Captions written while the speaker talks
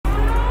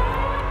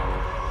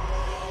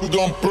We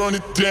gon' burn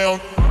it down.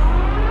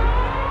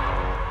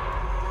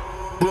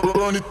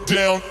 Burn it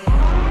down.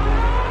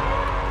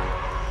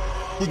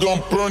 We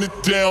gon' burn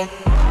it down.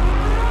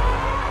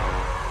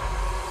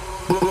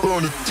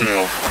 Burn it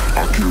down.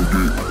 I killed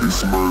it,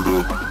 it's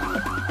murder.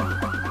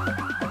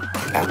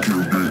 I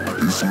killed it,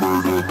 it's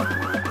murder.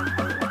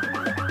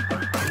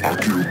 I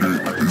killed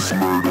it, it's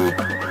murder.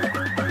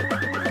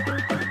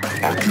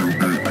 I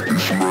killed it,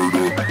 it's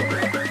murder.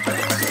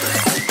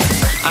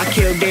 I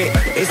killed it,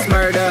 it's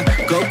murder,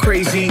 go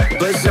crazy,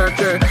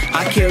 berserker.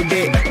 I killed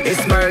it,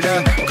 it's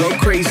murder, go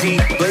crazy,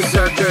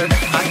 berserker.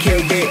 I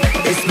killed it,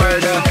 it's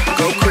murder,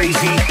 go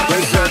crazy,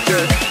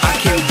 berserker. I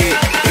killed it,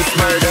 it's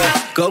murder,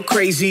 go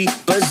crazy,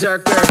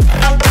 berserker.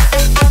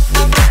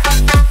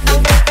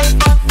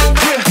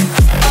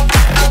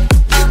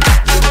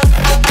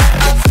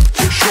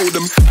 Show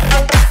them.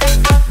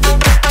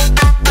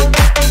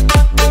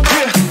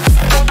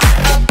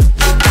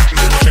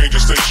 Change the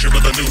station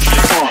with a new shit.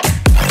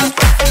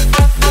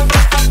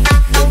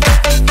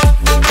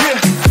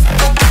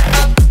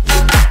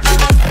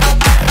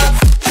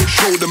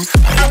 Show them.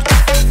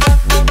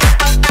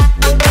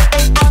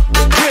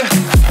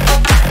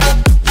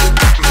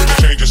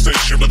 Change the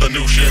station with a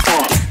new shit.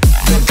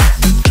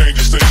 Change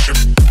the station.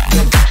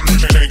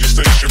 Change the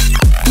station.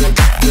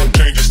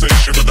 Change the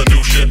station with a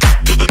new shit.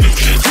 With a new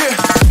shit.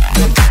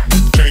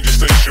 Change the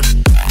station.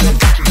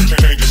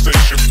 Change the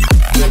station.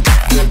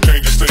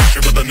 Change the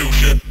station with a new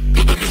shit.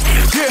 With a new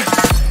shit.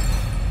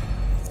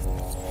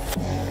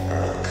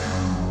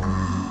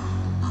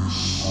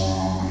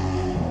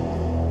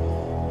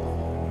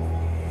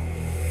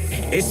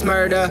 It's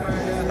murder.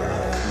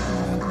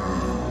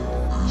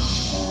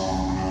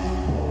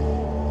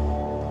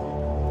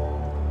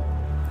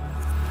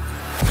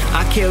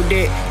 I killed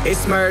it,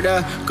 it's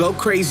murder, go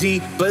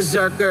crazy,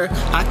 berserker.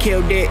 I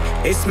killed it,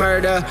 it's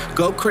murder,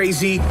 go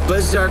crazy,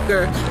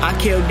 berserker. I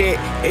killed it,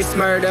 it's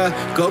murder,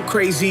 go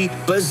crazy,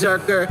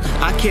 berserker.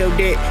 I killed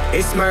it,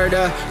 it's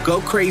murder, go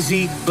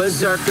crazy,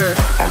 berserker.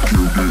 I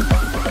killed it.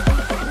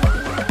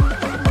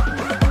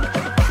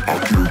 I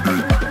killed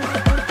it.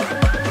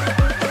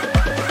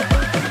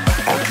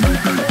 I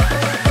killed it.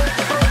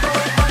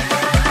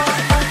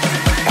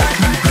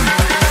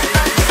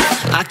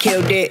 I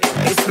killed it,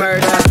 it's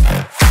murder.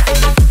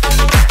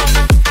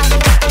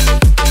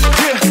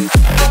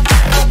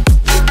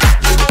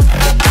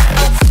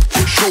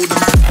 Show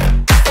them.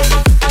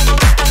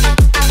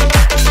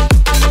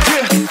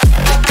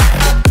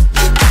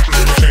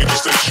 Change the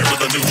station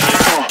with a new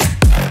shit.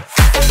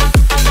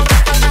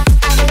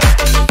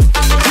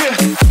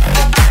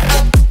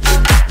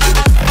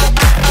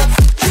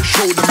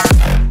 Show them.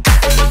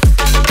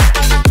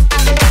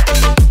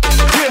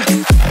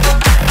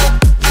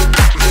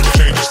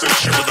 Change the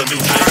station with a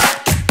new shit.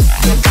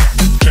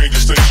 Change the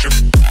station.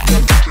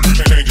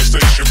 Change the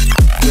station.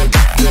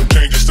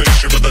 Change the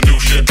station with a new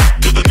shit.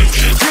 With a new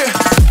shit.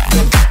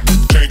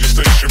 Change the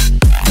station.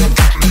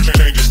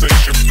 Change the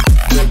station.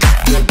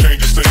 Change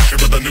the station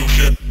with a new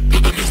shit.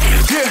 With a new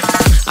shit.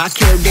 I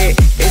killed it,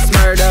 it's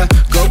murder,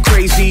 go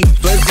crazy,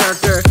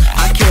 berserker.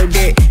 I killed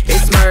it,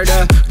 it's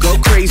murder, go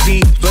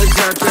crazy,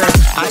 berserker.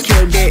 I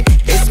killed it,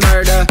 it's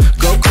murder,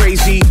 go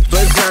crazy,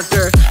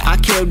 berserker. I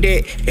killed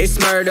it, it's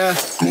murder.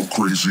 Go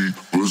crazy,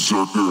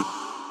 berserker.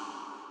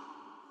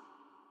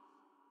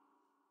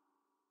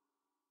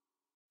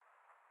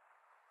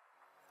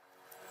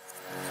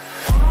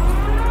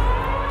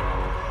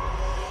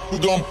 We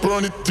gon'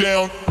 burn it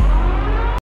down.